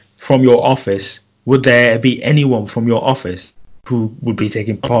from your office, would there be anyone from your office who would be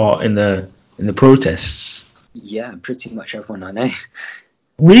taking part in the protests? Yeah, pretty much everyone I know.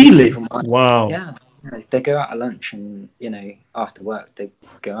 Really? Wow. Yeah, they go out at lunch, and after work they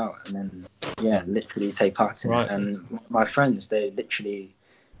go out and then literally take part in it. And my friends, they literally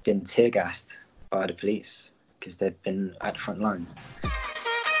been tear gassed by the police because they've been at the front lines.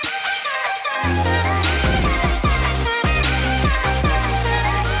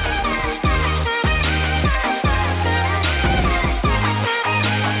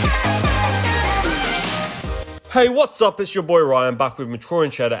 Hey, what's up? It's your boy Ryan, back with Mature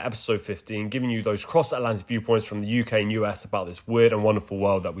and Cheddar episode 15, giving you those cross-Atlantic viewpoints from the UK and US about this weird and wonderful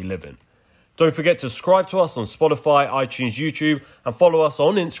world that we live in. Don't forget to subscribe to us on Spotify, iTunes, YouTube, and follow us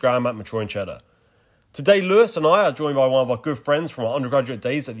on Instagram at Mature and Cheddar. Today, Lewis and I are joined by one of our good friends from our undergraduate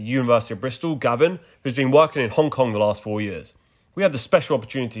days at the University of Bristol, Gavin, who's been working in Hong Kong the last 4 years. We had the special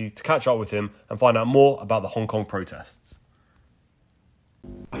opportunity to catch up with him and find out more about the Hong Kong protests.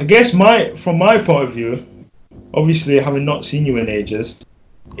 I guess from my point of view, obviously having not seen you in ages,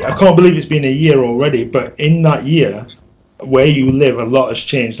 I can't believe it's been a year already, but in that year, where you live, a lot has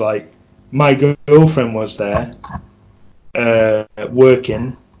changed. Like, my girlfriend was there,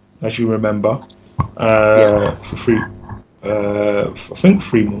 working, as you remember, for free, I think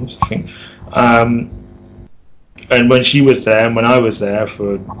 3 months, and when she was there, and when I was there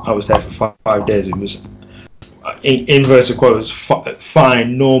for 5 days, it was, in inverted quotes,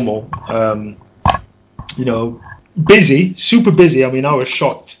 fine, normal, busy, super busy. I mean, I was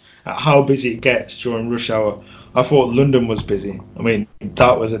shocked at how busy it gets during rush hour. I thought London was busy. I mean,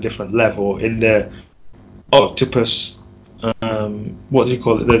 that was a different level in the Octopus, what do you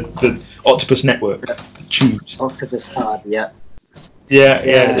call it? The Octopus network, the tubes. Octopus hard, yeah. Yeah,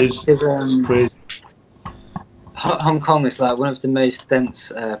 it's crazy. Hong Kong is like one of the most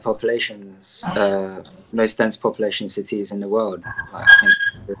dense population cities in the world. Like,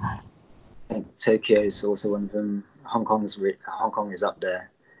 I think Tokyo is also one of them. Hong Kong is up there.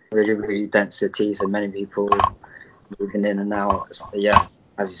 Really, really dense city, so many people moving in and out. Yeah,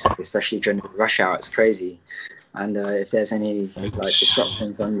 as you said, especially during the rush hour, it's crazy. And if there's any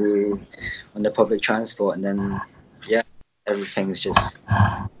disruptions on the public transport, and then everything's just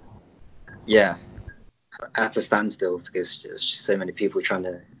at a standstill because there's just so many people trying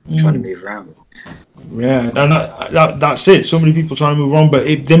to move around. Yeah, and that's it. So many people trying to move around, but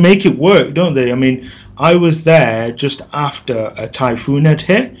they make it work, don't they? I mean, I was there just after a typhoon had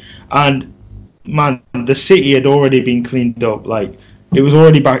hit, and man, the city had already been cleaned up. Like, it was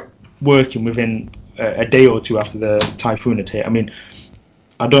already back working within a day or two after the typhoon had hit. I mean,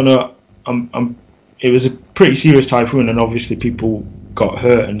 I don't know. It was a pretty serious typhoon, and obviously people got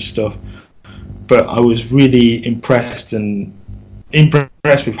hurt and stuff. But I was really impressed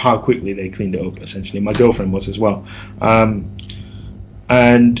with how quickly they cleaned it up, essentially. My girlfriend was as well. And,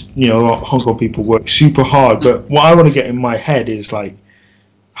 Hong Kong people work super hard. But what I want to get in my head is, like,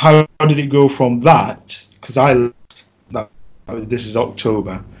 how did it go from that? Because I left, this is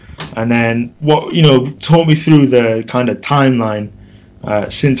October. And then, talk me through the kind of timeline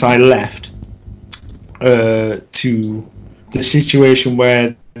since I left to the situation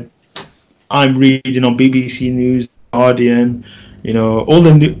where I'm reading on BBC News, Guardian, all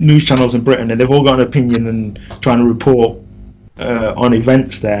the news channels in Britain, and they've all got an opinion and trying to report on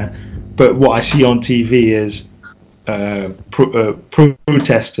events there. But what I see on TV is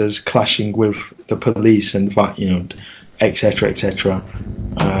protesters clashing with the police and etc., etc.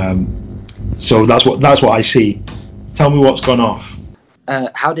 So that's what I see. Tell me what's gone off.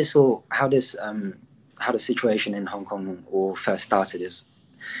 How the situation in Hong Kong all first started is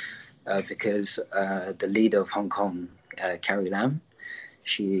because the leader of Hong Kong, Carrie Lam,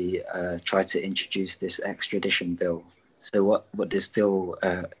 she tried to introduce this extradition bill. So what this bill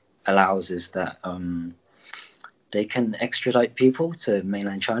allows is that they can extradite people to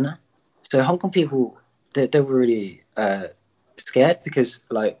mainland China. So Hong Kong people, they were really scared because,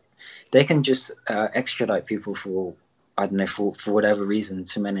 like, they can just extradite people for, I don't know, for whatever reason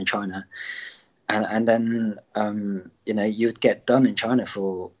to mainland China. And then, you'd get done in China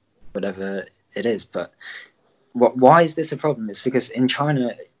for whatever it is. But why is this a problem? It's because in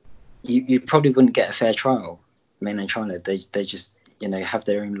China, you probably wouldn't get a fair trial. Mainland China, they just, have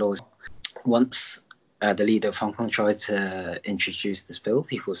their own laws. Once the leader of Hong Kong tried to introduce this bill,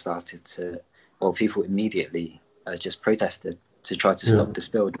 people immediately just protested to try to stop this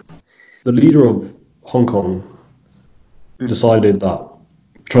bill. The leader of Hong Kong decided that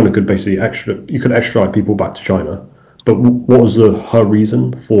China could basically extradite people back to China. But what was her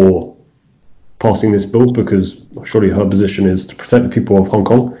reason for passing this bill, because surely her position is to protect the people of Hong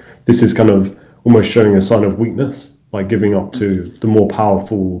Kong. This is kind of almost showing a sign of weakness, like giving up to the more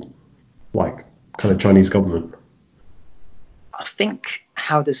powerful, like, kind of Chinese government. I think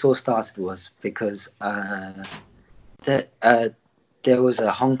how this all started was because there was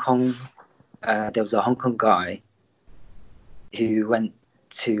a Hong Kong guy who went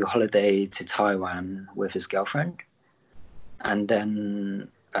to holiday to Taiwan with his girlfriend, and then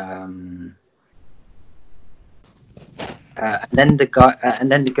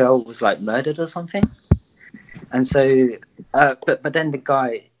the girl was like murdered or something, and so but then the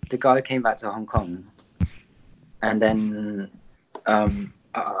guy came back to Hong Kong, and then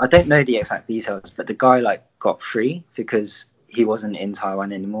I don't know the exact details, but the guy like got free because he wasn't in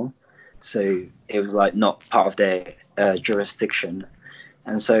Taiwan anymore, so it was like not part of their jurisdiction,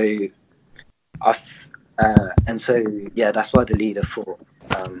 and so that's why the leader thought,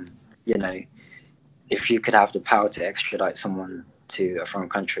 if you could have the power to extradite someone to a foreign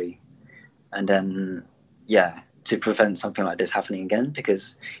country, and then to prevent something like this happening again,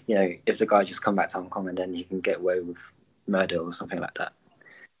 because if the guy just come back to Hong Kong and then he can get away with murder or something like that.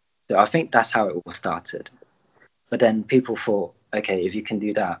 So I think that's how it all started. But then people thought, okay, if you can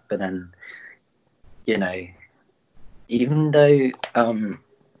do that, but then even though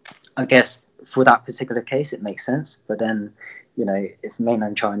I guess for that particular case it makes sense, but then if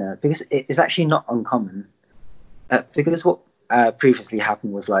mainland China, because it's actually not uncommon, because what previously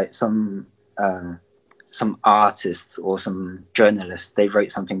happened was like some artists or some journalists, they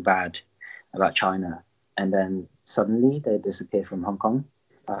wrote something bad about China, and then suddenly they disappear from Hong Kong.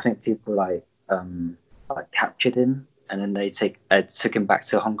 I think people like captured him, and then they took him back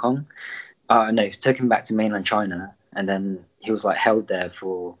to Hong Kong. Took him back to mainland China, and then he was like held there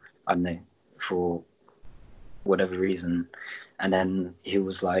for, I don't know, for whatever reason, and then he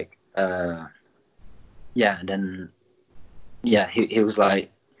was like he was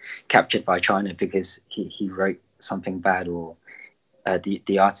like captured by China because he wrote something bad, or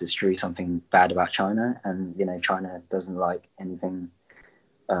the artist drew something bad about China, and China doesn't like anything,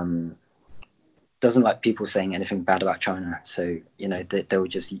 doesn't like people saying anything bad about China, so they will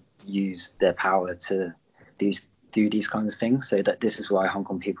just use their power to do these kinds of things. So that this is why Hong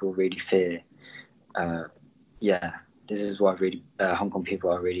Kong people really fear. This is why really Hong Kong people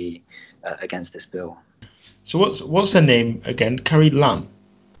are really against this bill. So what's her name again? Carrie Lam.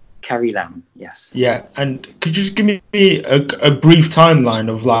 Carrie Lam, yes. Yeah, and could you just give me a brief timeline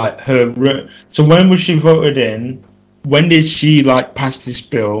of like her? So when was she voted in? When did she like pass this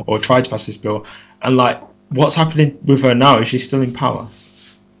bill or try to pass this bill? And like, what's happening with her now? Is she still in power?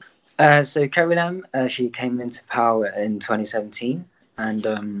 So Carrie Lam, she came into power in 2017, and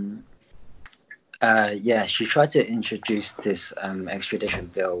she tried to introduce this extradition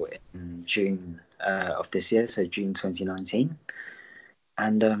bill in June of this year, so June 2019.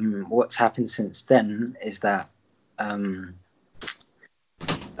 And what's happened since then is that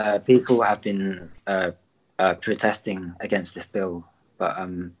people have been protesting against this bill, but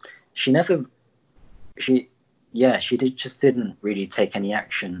she didn't really take any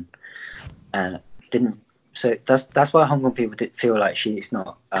action, didn't. So that's why Hong Kong people feel like she's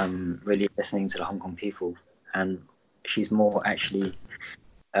not really listening to the Hong Kong people, and she's more actually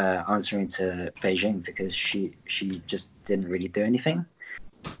answering to Beijing, because she just didn't really do anything.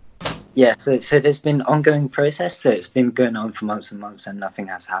 Yeah, so there's been ongoing process. So it's been going on for months and months, and nothing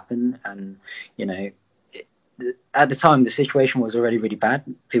has happened. And at the time, the situation was already really bad.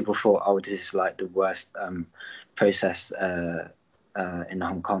 People thought, "Oh, this is like the worst process in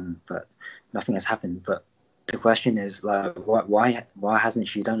Hong Kong," but nothing has happened. But the question is, like, why hasn't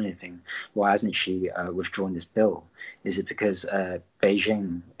she done anything? Why hasn't she withdrawn this bill? Is it because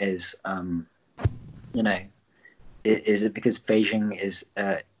Beijing is, is it because Beijing is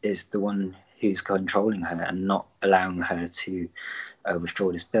the one who's controlling her and not allowing her to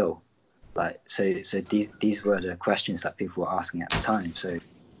withdraw this bill? Like, so these were the questions that people were asking at the time. So,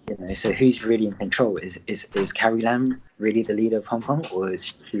 so who's really in control? Is Carrie Lam really the leader of Hong Kong, or is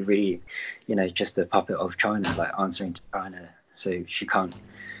she really, just a puppet of China, like answering to China? So she can't,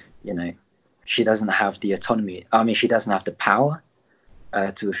 she doesn't have the autonomy. I mean, she doesn't have the power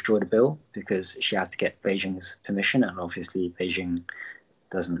to withdraw the bill, because she has to get Beijing's permission, and obviously Beijing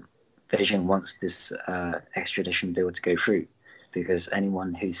doesn't. Beijing wants this extradition bill to go through, because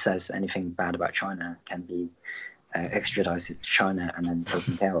anyone who says anything bad about China can be extradited to China and then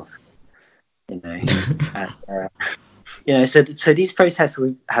taken care of. So these protests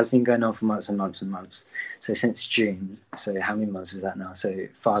has been going on for months and months and months. So since June. So how many months is that now? So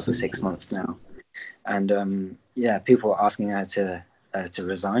 5 or 6 months now. And people are asking her to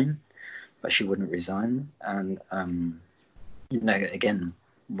resign, but she wouldn't resign. And again,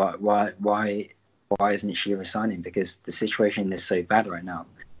 why isn't she resigning? Because the situation is so bad right now.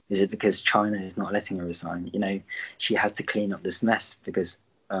 Is it because China is not letting her resign? She has to clean up this mess because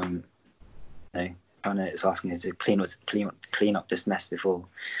China is asking her to clean up this mess before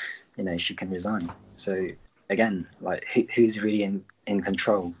she can resign. So again, like who's really in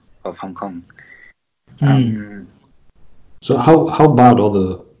control of Hong Kong? So how bad are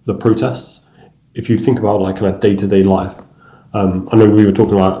the protests? If you think about like kind of day-to-day life, I know we were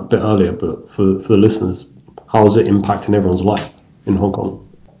talking about it a bit earlier, but for the listeners, how is it impacting everyone's life in Hong Kong?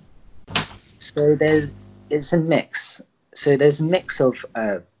 So it's a mix. So there's a mix of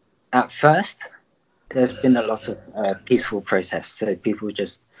at first there's been a lot of peaceful protests. So people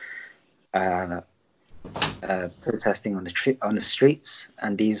just protesting on the streets,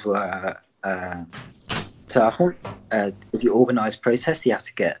 and these were. So I think if you organise protests, you have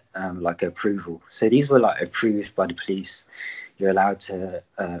to get like approval. So these were like approved by the police. You're allowed to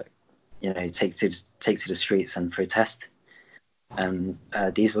take to the streets and protest. And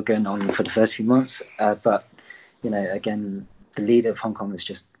these were going on for the first few months. But again, the leader of Hong Kong is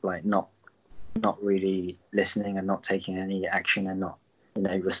just like not really listening and not taking any action and not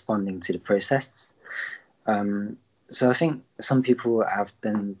responding to the protests. So I think some people have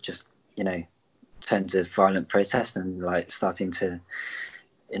then just turned to violent protest and like starting to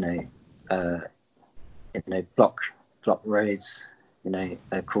block roads,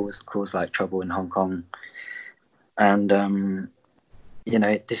 cause like trouble in Hong Kong. And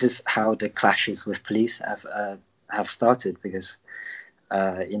this is how the clashes with police have started, because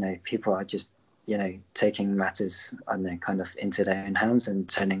people are just taking matters kind of into their own hands and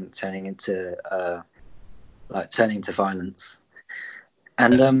turning to violence.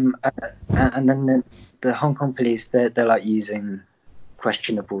 And then the Hong Kong police, they're like using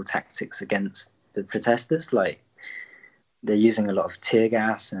questionable tactics against the protesters. Like they're using a lot of tear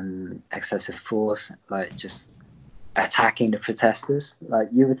gas and excessive force, like just attacking the protesters. Like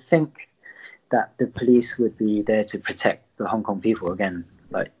you would think that the police would be there to protect the Hong Kong people again.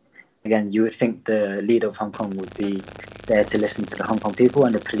 You would think the leader of Hong Kong would be there to listen to the Hong Kong people,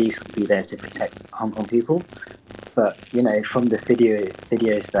 and the police would be there to protect Hong Kong people. But from the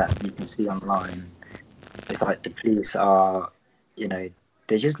videos that you can see online, it's like the police are,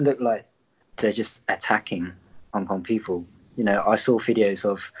 they just look like they're just attacking Hong Kong people. I saw videos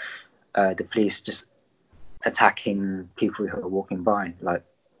of the police just attacking people who are walking by, like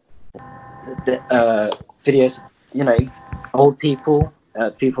the videos, old people,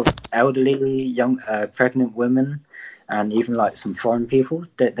 elderly, young, pregnant women, and even like some foreign people.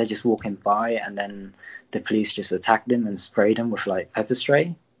 They're just walking by, and then the police just attack them and spray them with like pepper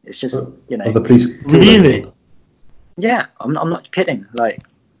spray. It's just the police really. Yeah, I'm not kidding. Like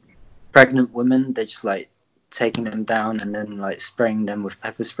pregnant women, they're just like taking them down and then like spraying them with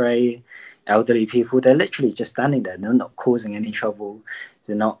pepper spray. Elderly people, they're literally just standing there. They're not causing any trouble.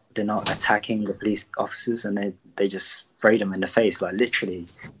 They're not attacking the police officers, and they just spray them in the face, like literally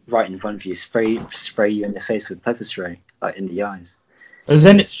right in front of you. Spray you in the face with pepper spray, like in the eyes. Has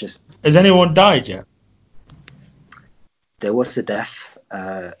anyone died yet? There was a death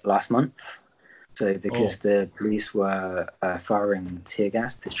last month. So because the police were firing tear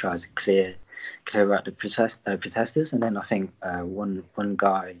gas to try to clear out the protesters, and then I think one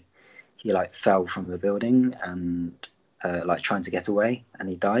guy, he like fell from the building and like trying to get away, and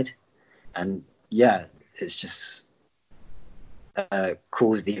he died. And yeah, it's just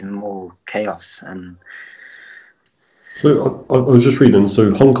caused even more chaos. And so I was just reading.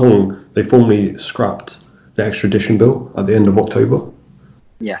 So Hong Kong, they formally scrapped the extradition bill at the end of October.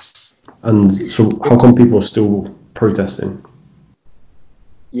 Yes. And so how come people are still protesting?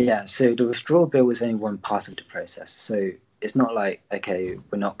 Yeah, so the withdrawal bill was only one part of the process. So it's not like, okay,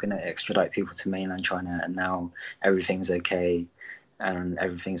 we're not going to extradite people to mainland China and now everything's okay and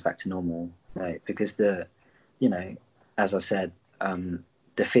everything's back to normal, right? Because as I said,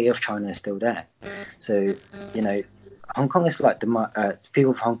 the fear of China is still there. So, Hong Kong is like the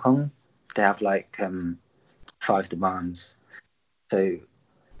people of Hong Kong, they have like 5 demands. So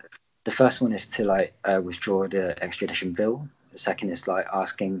the first one is to like withdraw the extradition bill. The second is like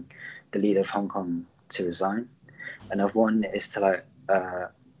asking the leader of Hong Kong to resign. Another one is to like,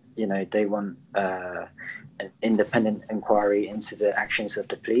 they want an independent inquiry into the actions of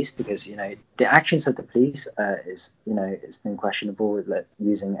the police, because the actions of the police is it's been questionable, like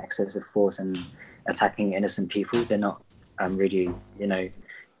using excessive force and attacking innocent people. They're not really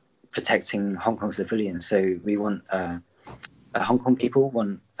protecting Hong Kong civilians. So we want Hong Kong people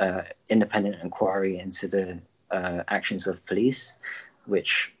want independent inquiry into the actions of police,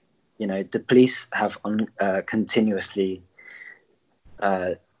 which the police have continuously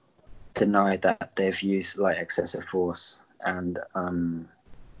denied that they've used like excessive force, and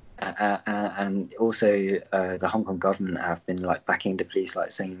also the Hong Kong government have been like backing the police,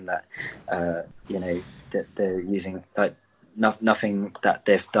 like saying that that they're using like nothing that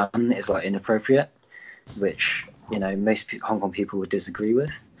they've done is like inappropriate, which most Hong Kong people would disagree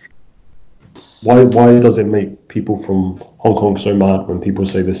with. Why does it make people from Hong Kong so mad when people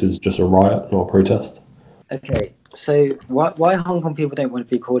say this is just a riot, not a protest? Okay, so why Hong Kong people don't want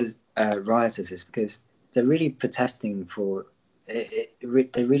to be called rioters is because they're really protesting for they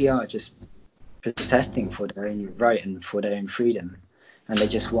really are just protesting for their own right and for their own freedom, and they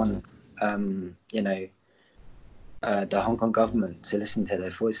just want the Hong Kong government to listen to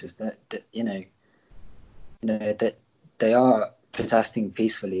their voices. That they are protesting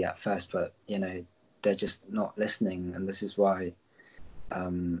peacefully at first, but they're just not listening, and this is why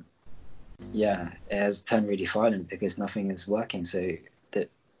it has turned really violent, because nothing is working. So they're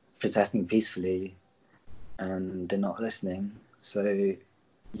protesting peacefully and they're not listening. So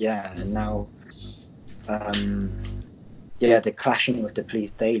and now they're clashing with the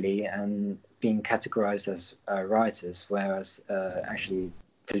police daily and being categorized as rioters, whereas actually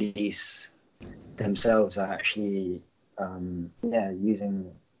police themselves are actually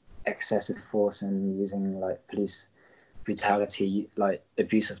using excessive force and using like police brutality, like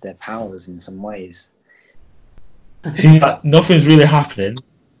abuse of their powers in some ways. See, nothing's really happening,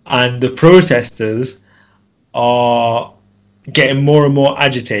 and the protesters are getting more and more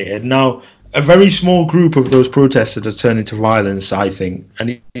agitated. Now, a very small group of those protesters are turning to violence, I think,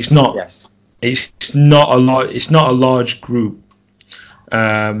 and it's not. Yes. It's not a large group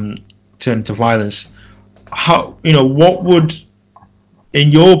turning to violence. How what would,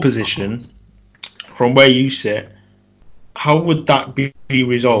 in your position, from where you sit, how would that be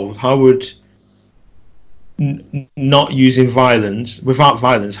resolved? How would not using violence, without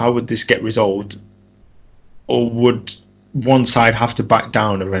violence, how would this get resolved? Or would one side have to back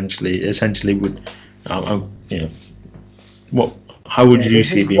down eventually? Essentially, would how would you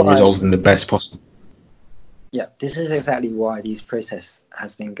see it being resolved in the best possible? Yeah, this is exactly why these protests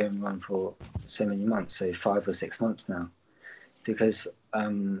has been going on for so many months, so 5 or 6 months now, because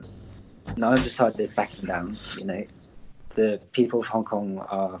neither side is backing down. The people of Hong Kong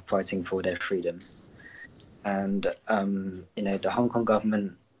are fighting for their freedom, and the Hong Kong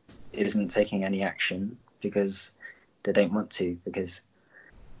government isn't taking any action because they don't want to, because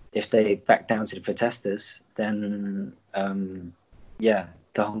if they back down to the protesters, then the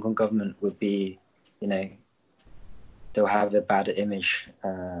Hong Kong government would be, they'll have a bad image.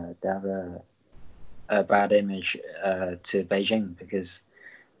 They have a bad image to Beijing, because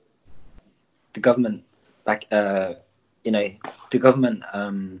the government backing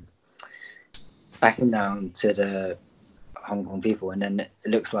down to the Hong Kong people, and then it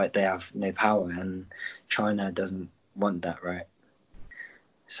looks like they have no power, and China doesn't want that, right?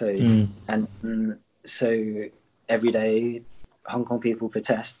 So so every day Hong Kong people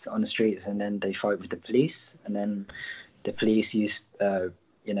protest on the streets, and then they fight with the police, and then the police use they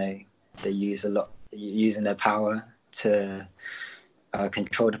use using their power to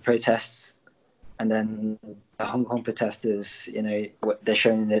control the protests, and then the Hong Kong protesters, they're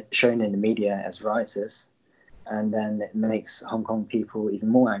shown in the media as rioters, and then it makes Hong Kong people even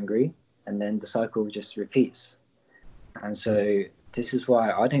more angry, and then the cycle just repeats. And so this is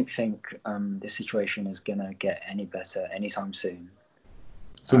why I don't think this situation is gonna get any better anytime soon.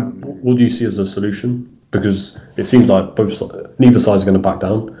 So what do you see as a solution? Because it seems like neither side is going to back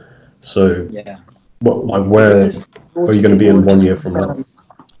down. So where are you going to be in 1 year from now?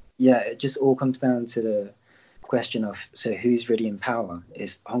 Yeah, it just all comes down to the question of, so who's really in power?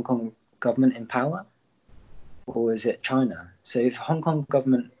 Is Hong Kong government in power, or is it China? So if Hong Kong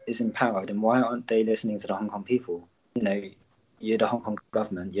government is in power, then why aren't they listening to the Hong Kong people? You're the Hong Kong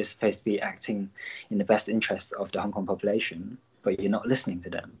government. You're supposed to be acting in the best interest of the Hong Kong population, but you're not listening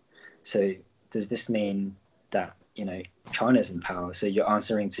to them. So does this mean that China's in power? So you're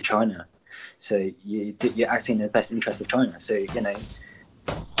answering to China. So you're acting in the best interest of China. So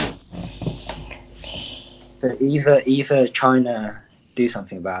so either China do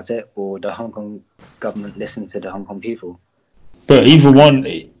something about it, or the Hong Kong government listen to the Hong Kong people. But either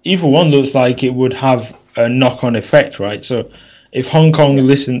one looks like it would have a knock-on effect, right? So if Hong Kong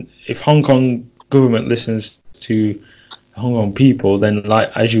government listens to the Hong Kong people, then, like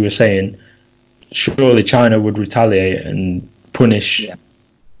as you were saying, surely China would retaliate and punish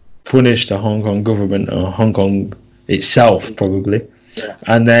the Hong Kong government, or Hong Kong itself probably,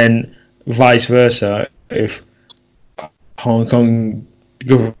 and then vice versa. If Hong Kong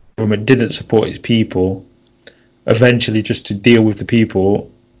government government didn't support its people, eventually just to deal with the people,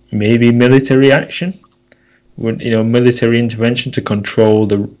 maybe military action, military intervention to control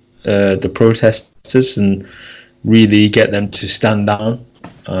the protesters and really get them to stand down.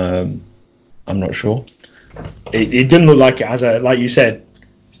 I'm not sure. It didn't look like it has like you said,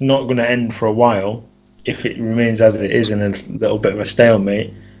 it's not going to end for a while if it remains as it is in a little bit of a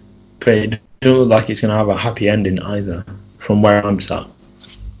stalemate. But it doesn't look like it's going to have a happy ending either, from where I'm sat.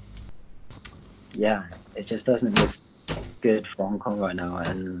 Yeah, it just doesn't look good for Hong Kong right now,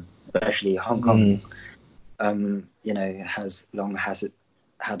 and especially Hong Kong. Has long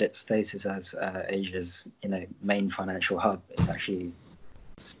had its status as Asia's main financial hub. It's actually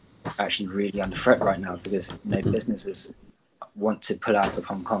really under threat right now because businesses want to pull out of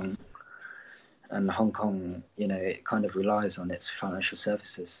Hong Kong, and Hong Kong it kind of relies on its financial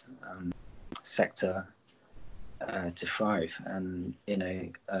services sector to thrive, and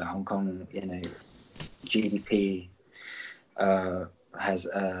Hong Kong GDP has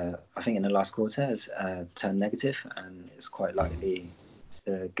I think in the last quarter has turned negative, and it's quite likely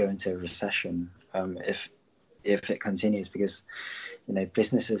to go into a recession if it continues, because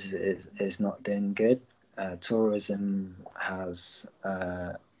businesses is not doing good. Tourism has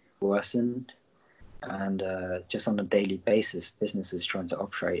worsened, and just on a daily basis, businesses trying to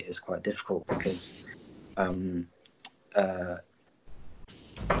operate is quite difficult because the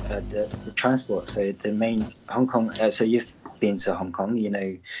transport. So the main Hong Kong. So you've been to Hong Kong,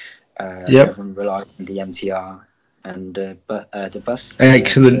 everyone relies on the MTR and the bus.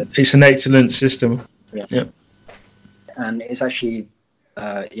 Excellent. It's an excellent system. Yeah. Yep. And it's actually,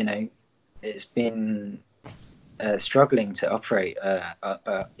 it's been struggling to operate,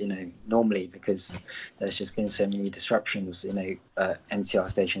 normally because there's just been so many disruptions. MTR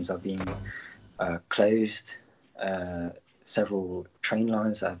stations are being closed. Several train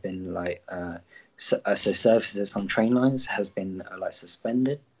lines have been so services on train lines has been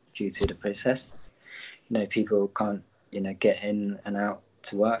suspended due to the protests. People can't get in and out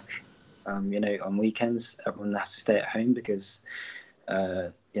to work. On weekends, everyone has to stay at home because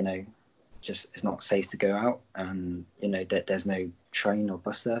just it's not safe to go out, and there's no train or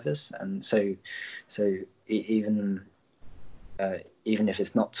bus service, and so even if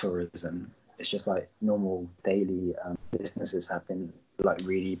it's not tourism, it's just normal daily businesses have been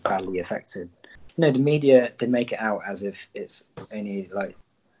really badly affected. The media, they make it out as if it's only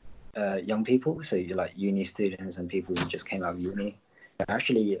young people, so you're uni students and people who just came out of uni. But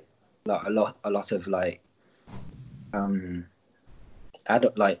actually, a lot of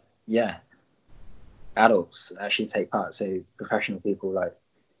adults actually take part. So professional people like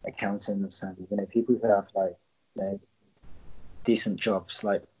accountants and people who have decent jobs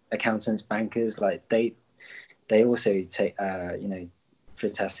like accountants, bankers, they also take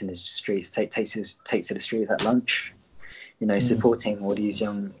protest in the streets, take to the streets at lunch, supporting all these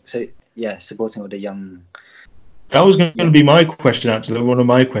young. So supporting all the young. That was going to be my question, actually. One of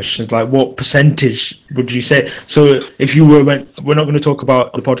my questions, what percentage would you say? So, if you we're not going to talk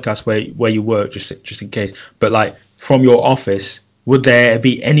about the podcast where you work, just in case. But from your office, would there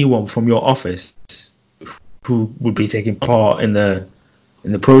be anyone from your office who would be taking part in the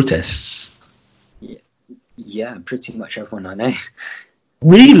protests? Yeah, pretty much everyone I know.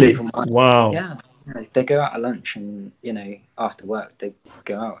 Really? Wow. Yeah, they go out at lunch, and after work they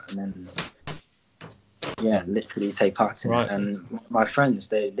go out and then. Yeah, literally take part in it. And my friends,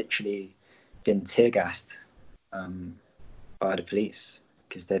 they literally been tear gassed by the police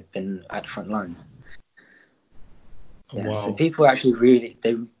because they've been at the front lines. Yeah, wow. So people actually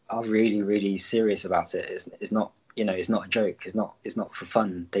they are really serious about it. It's not it's not a joke. It's not for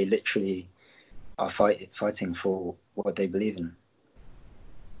fun. They literally are fighting for what they believe in.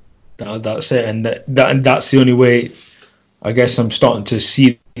 That's it, and that's the only way. I guess I'm starting to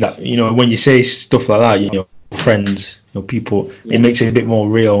see that, when you say stuff like that, friends, people, it makes it a bit more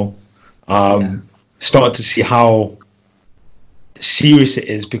real. Starting to see how serious it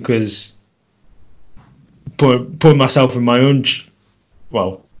is, because put myself in my own,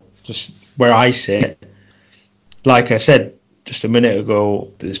 just where I sit, like I said just a minute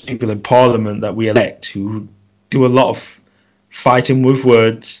ago, there's people in Parliament that we elect who do a lot of fighting with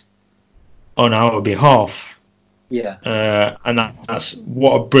words on our behalf. Yeah, and that's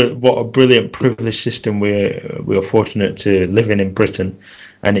what a brilliant privileged system we're fortunate to live in Britain,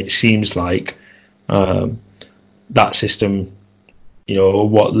 and it seems like that system,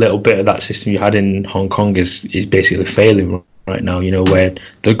 what little bit of that system you had in Hong Kong is basically failing right now. Where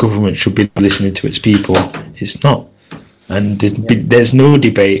the government should be listening to its people, it's not, and there's no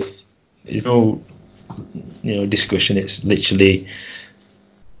debate, there's no discussion. It's literally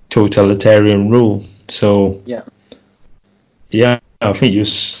totalitarian rule. So Yeah. yeah, I think you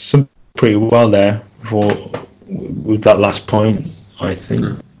summed pretty well there with that last point, I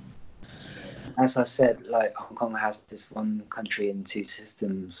think. As I said, like Hong Kong has this one country and two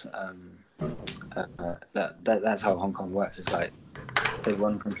systems. That's how Hong Kong works. It's like the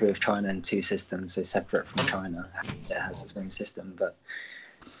one country of China and two systems, so separate from China. It has its own system, but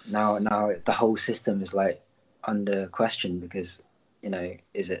now the whole system is like under question because, you know,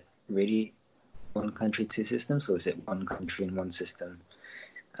 is it really one country, two systems, or is it one country and one system?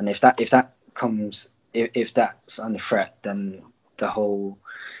 And if that's under threat, then the whole,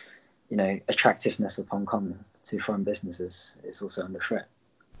 you know, attractiveness of Hong Kong to foreign businesses is also under threat.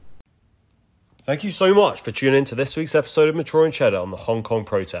 Thank you so much for tuning in to this week's episode of Mature and Cheddar on the Hong Kong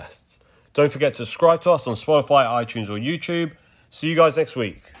protests. Don't forget to subscribe to us on Spotify, iTunes or YouTube. See you guys next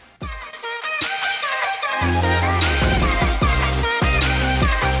week.